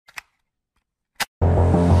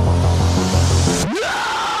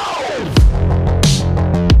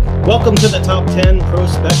Welcome to the Top 10 Pro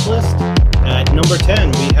Spec List. At number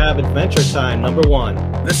 10, we have Adventure Time, number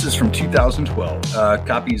 1. This is from 2012.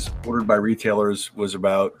 Copies ordered by retailers was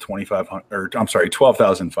about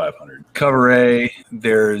 12,500. Cover A,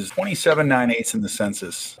 there's 27.98 in the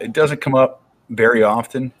census. It doesn't come up very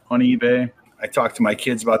often on eBay. I talked to my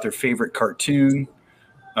kids about their favorite cartoon.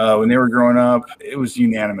 When they were growing up, it was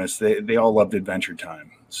unanimous. They all loved Adventure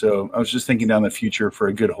Time. So I was just thinking down the future for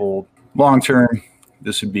a good hold. Long term,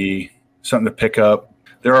 this would be something to pick up.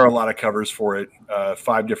 There are a lot of covers for it,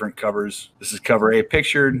 5 different covers. This is cover A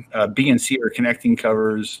pictured. B and C are connecting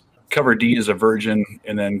covers. Cover D is a virgin,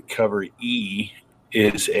 and then cover E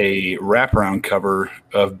is a wraparound cover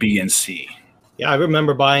of B and C. Yeah, I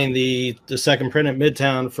remember buying the second print at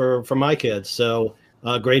Midtown for my kids, so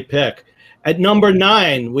great pick. At number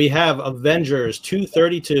 9, we have Avengers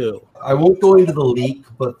 232. I won't go into the leak,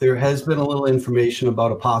 but there has been a little information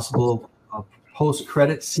about a possible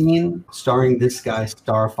post-credit scene starring this guy,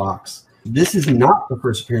 Star Fox. This is not the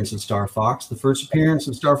first appearance of Star Fox. The first appearance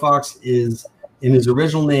of Star Fox is, in his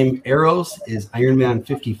original name, Eros, is Iron Man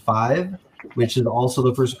 55, which is also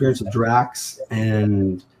the first appearance of Drax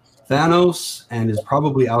and Thanos, and is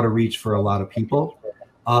probably out of reach for a lot of people.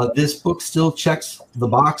 This book still checks the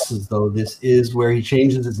boxes, though. This is where he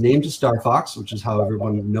changes his name to Star Fox, which is how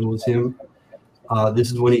everyone knows him.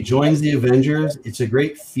 This is when he joins the Avengers. It's a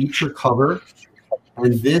great feature cover.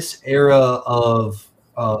 And this era of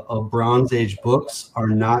Bronze Age books are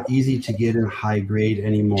not easy to get in high grade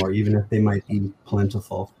anymore, even if they might be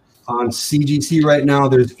plentiful. On CGC right now,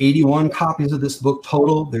 there's 81 copies of this book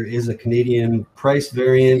total. There is a Canadian price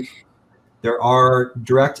variant. There are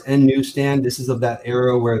direct and newsstand. This is of that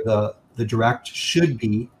era where the direct should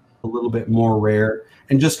be a little bit more rare.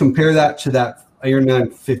 And just compare that to that Iron Man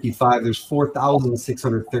 55. There's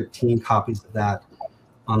 4,613 copies of that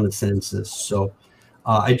on the census. So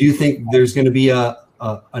I do think there's going to be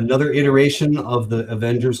another iteration of the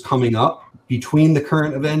Avengers coming up between the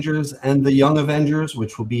current Avengers and the young Avengers,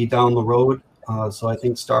 which will be down the road. So I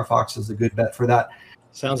think Star Fox is a good bet for that.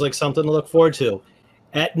 Sounds like something to look forward to.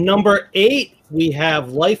 At number 8, we have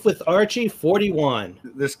Life with Archie 41.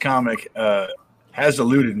 This comic has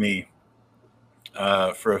eluded me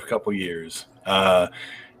for a couple years. It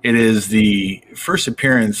is the first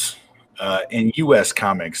appearance in U.S.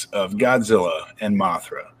 comics of Godzilla and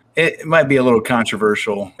Mothra. It might be a little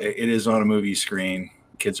controversial. It is on a movie screen.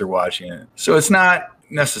 Kids are watching it. So it's not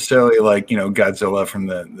necessarily like, Godzilla from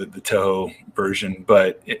the Toho version,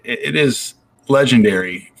 but it is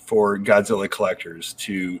legendary for Godzilla collectors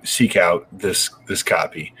to seek out this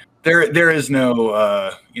copy. There is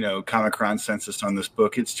no, Comic-Con census on this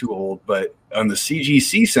book. It's too old. But on the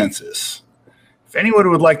CGC census, if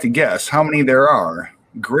anyone would like to guess how many there are,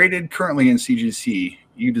 graded currently in CGC,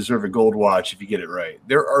 you deserve a gold watch if you get it right.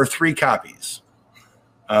 There are 3 copies.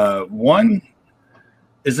 One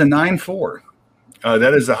is a 9.4.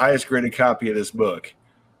 That is the highest graded copy of this book.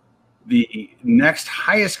 The next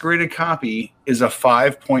highest graded copy is a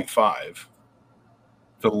 5.5.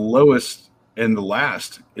 The lowest and the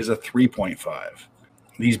last is a 3.5.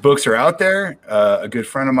 These books are out there. A good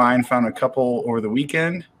friend of mine found a couple over the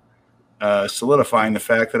weekend, solidifying the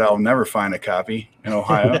fact that I'll never find a copy in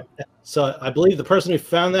Ohio. So I believe the person who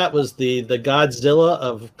found that was the Godzilla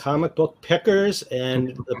of comic book pickers,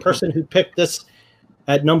 and the person who picked this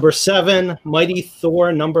at number 7, Mighty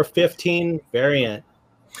Thor number 15 variant.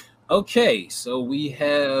 Okay, so we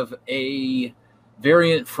have a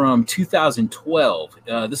variant from 2012.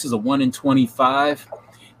 This is a 1 in 25,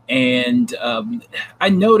 and I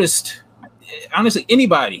noticed, honestly,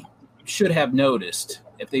 anybody should have noticed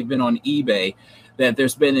if they've been on eBay that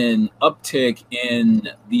there's been an uptick in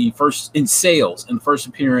sales in the first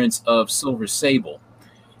appearance of Silver Sable,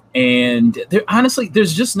 and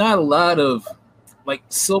there's just not a lot of like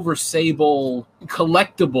Silver Sable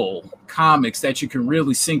collectible comics that you can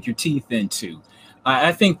really sink your teeth into.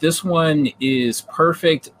 I think this one is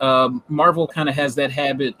perfect. Marvel kind of has that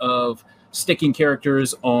habit of sticking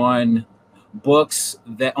characters on books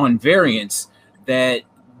on variants that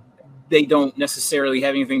they don't necessarily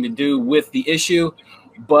have anything to do with the issue,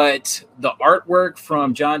 but the artwork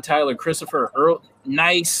from John Tyler Christopher,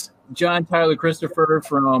 nice John Tyler Christopher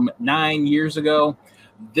from 9 years ago.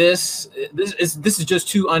 This is just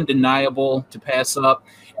too undeniable to pass up.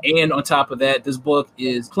 And on top of that, this book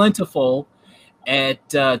is plentiful at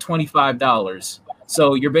 $25.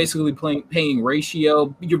 So you're basically paying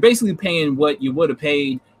ratio. You're basically paying what you would have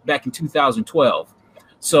paid back in 2012.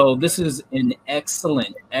 So this is an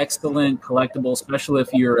excellent collectible, especially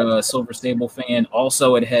if you're a Silver Sable fan.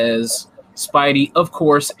 Also, it has Spidey, of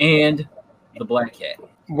course, and the Black Cat.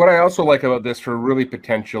 What I also like about this for a really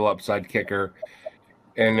potential upside kicker,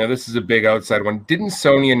 and this is a big outside one, didn't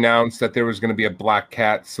Sony announce that there was going to be a Black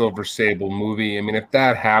Cat Silver Sable movie? I mean, if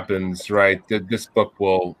that happens, right, this book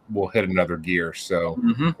will hit another gear. So,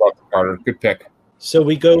 Carter, good pick. So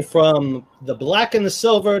we go from the black and the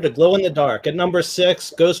silver to glow in the dark. At number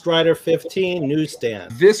 6, Ghost Rider 15,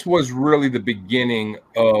 Newsstand. This was really the beginning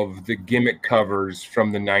of the gimmick covers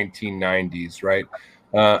from the 1990s, right?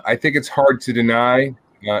 I think it's hard to deny,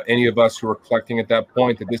 any of us who were collecting at that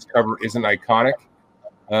point, that this cover isn't iconic.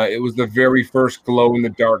 It was the very first glow in the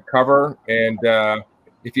dark cover. And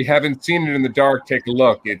if you haven't seen it in the dark, take a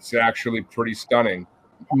look. It's actually pretty stunning.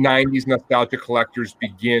 90s nostalgia collectors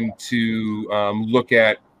begin to look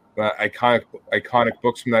at iconic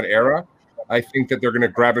books from that era. I think that they're going to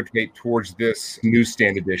gravitate towards this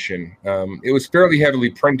newsstand edition. It was fairly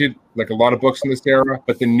heavily printed, like a lot of books in this era,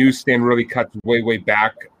 but the newsstand really cuts way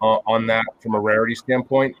back on that from a rarity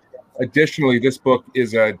standpoint. Additionally, this book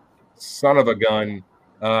is a son of a gun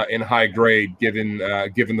in high grade, given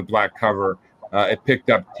the black cover. It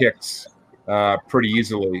picked up ticks pretty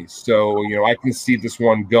easily. So, I can see this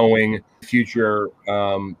one going future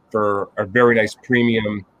for a very nice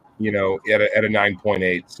premium, at a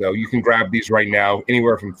 9.8. So you can grab these right now,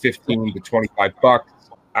 anywhere from 15 to 25 bucks.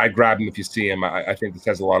 I'd grab them if you see them. I think this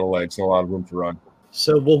has a lot of legs and a lot of room to run.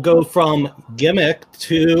 So we'll go from gimmick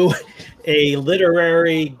to a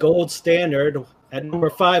literary gold standard. At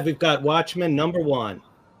number 5, we've got Watchmen, number 1.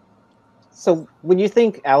 So when you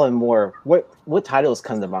think Alan Moore, what titles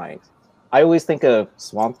come to mind? I always think of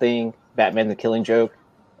Swamp Thing, Batman the Killing Joke,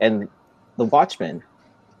 and The Watchmen.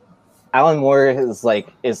 Alan Moore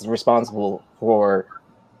is responsible for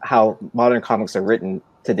how modern comics are written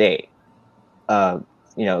today.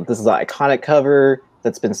 This is an iconic cover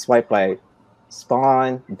that's been swiped by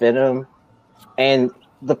Spawn, Venom, and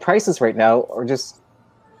the prices right now are just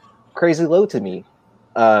crazy low to me.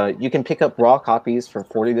 You can pick up raw copies for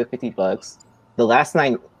 40 to 50 bucks. The last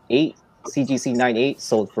 9.8 CGC 9.8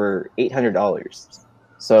 sold for $800.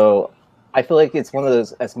 So I feel like it's one of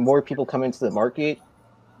those, as more people come into the market,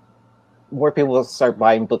 more people will start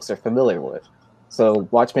buying books they're familiar with. So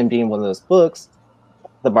Watchmen being one of those books,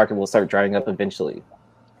 the market will start drying up eventually.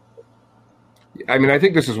 I mean, I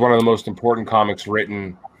think this is one of the most important comics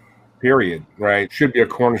written, period, right? Should be a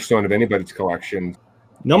cornerstone of anybody's collection.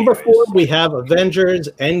 Number 4, we have Avengers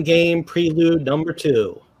Endgame Prelude number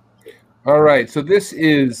 2. All right, so this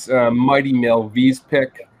is Mighty Mel V's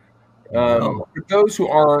pick. For those who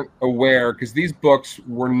aren't aware, because these books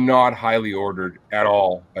were not highly ordered at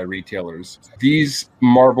all by retailers, these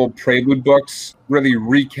Marvel Prelude books really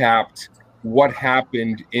recapped what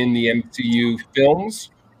happened in the MCU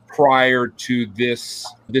films prior to this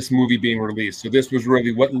movie being released. So this was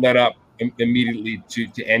really what led up immediately to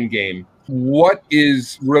Endgame. What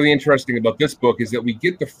is really interesting about this book is that we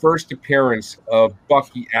get the first appearance of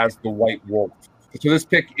Bucky as the White Wolf. So this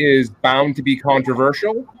pick is bound to be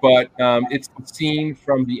controversial, but it's the scene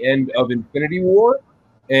from the end of Infinity War,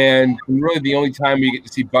 and really the only time we get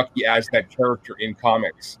to see Bucky as that character in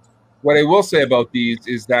comics. What I will say about these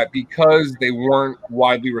is that because they weren't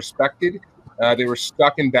widely respected, they were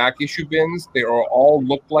stuck in back issue bins. They all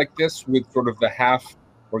looked like this with sort of the half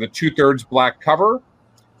or the 2/3 black cover.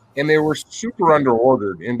 And they were super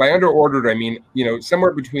underordered. And by underordered, I mean,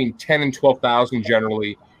 somewhere between 10 and 12,000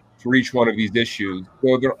 generally for each one of these issues.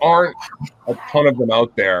 So there aren't a ton of them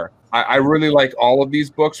out there. I really like all of these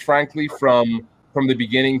books, frankly, from the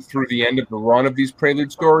beginning through the end of the run of these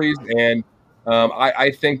Prelude stories. And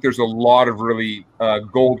I think there's a lot of really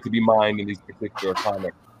gold to be mined in these particular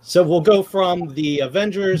comics. So we'll go from the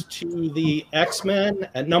Avengers to the X-Men.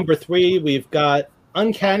 At number 3, we've got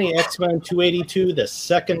Uncanny X-Men 282, the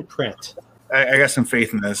second print. I got some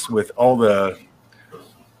faith in this with all the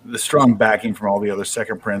strong backing from all the other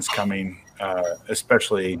second prints coming,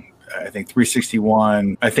 especially I think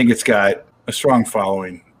 361. I think it's got a strong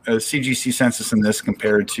following. CGC census in this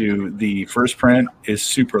compared to the first print is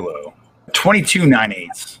super low. 22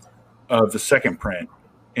 9/8 of the second print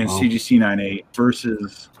in CGC 9.8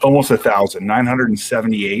 versus almost 1,000,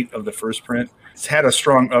 978 of the first print. It's had a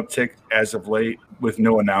strong uptick as of late with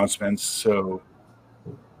no announcements. So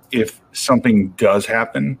if something does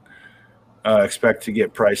happen, expect to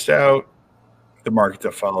get priced out, the market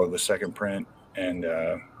to follow the second print, and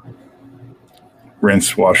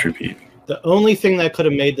rinse, wash, repeat. The only thing that could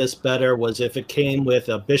have made this better was if it came with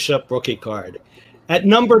a Bishop rookie card. At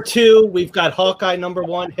number 2, we've got Hawkeye number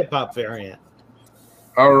 1 hip hop variant.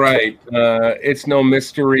 All right. It's no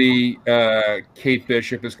mystery. Kate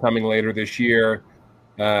Bishop is coming later this year.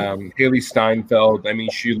 Haley Steinfeld, I mean,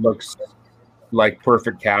 she looks like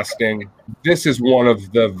perfect casting. This is one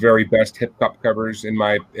of the very best hip cup covers in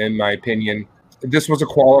my opinion. This was a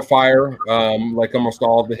qualifier, like almost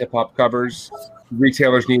all of the hip hop covers.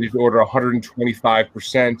 Retailers needed to order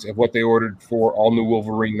 125% of what they ordered for All New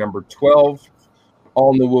Wolverine number 12.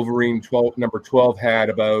 All New Wolverine number 12 had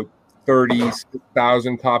about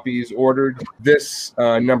 30,000 copies ordered. This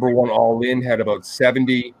number 1 All In had about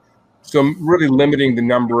 70. So I'm really limiting the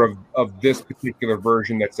number of this particular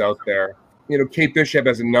version that's out there. You know, Kate Bishop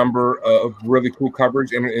has a number of really cool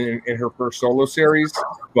covers in her first solo series,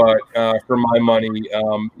 but for my money,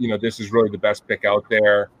 you know, this is really the best pick out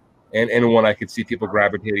there, and one I could see people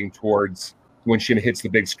gravitating towards when she hits the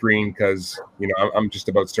big screen, because, you know, I'm just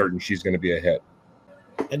about certain she's going to be a hit.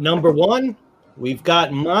 At number 1, we've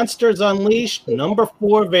got Monsters Unleashed number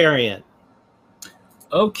 4 variant.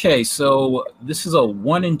 Okay, so this is a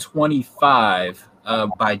 1 in 25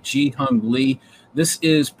 by Ji Hung Lee. This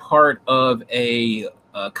is part of a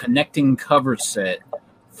connecting cover set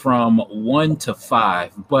from 1 to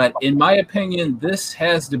 5. But in my opinion, this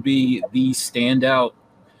has to be the standout.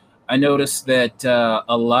 I noticed that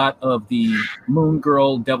a lot of the Moon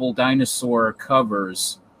Girl, Devil Dinosaur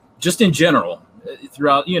covers, just in general,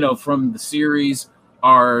 throughout, you know, from the series,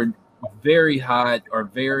 are very hot, are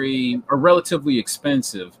relatively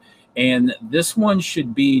expensive. And this one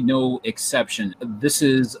should be no exception. This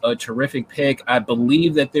is a terrific pick. I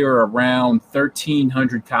believe that there are around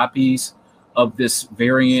 1,300 copies of this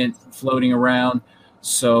variant floating around.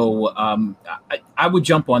 So I would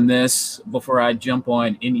jump on this before I jump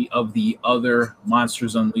on any of the other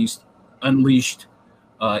Monsters Unleashed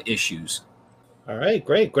issues. All right,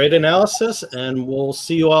 great analysis. And we'll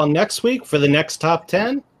see you all next week for the next top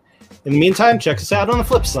 10. In the meantime, check us out on the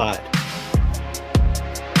flip side.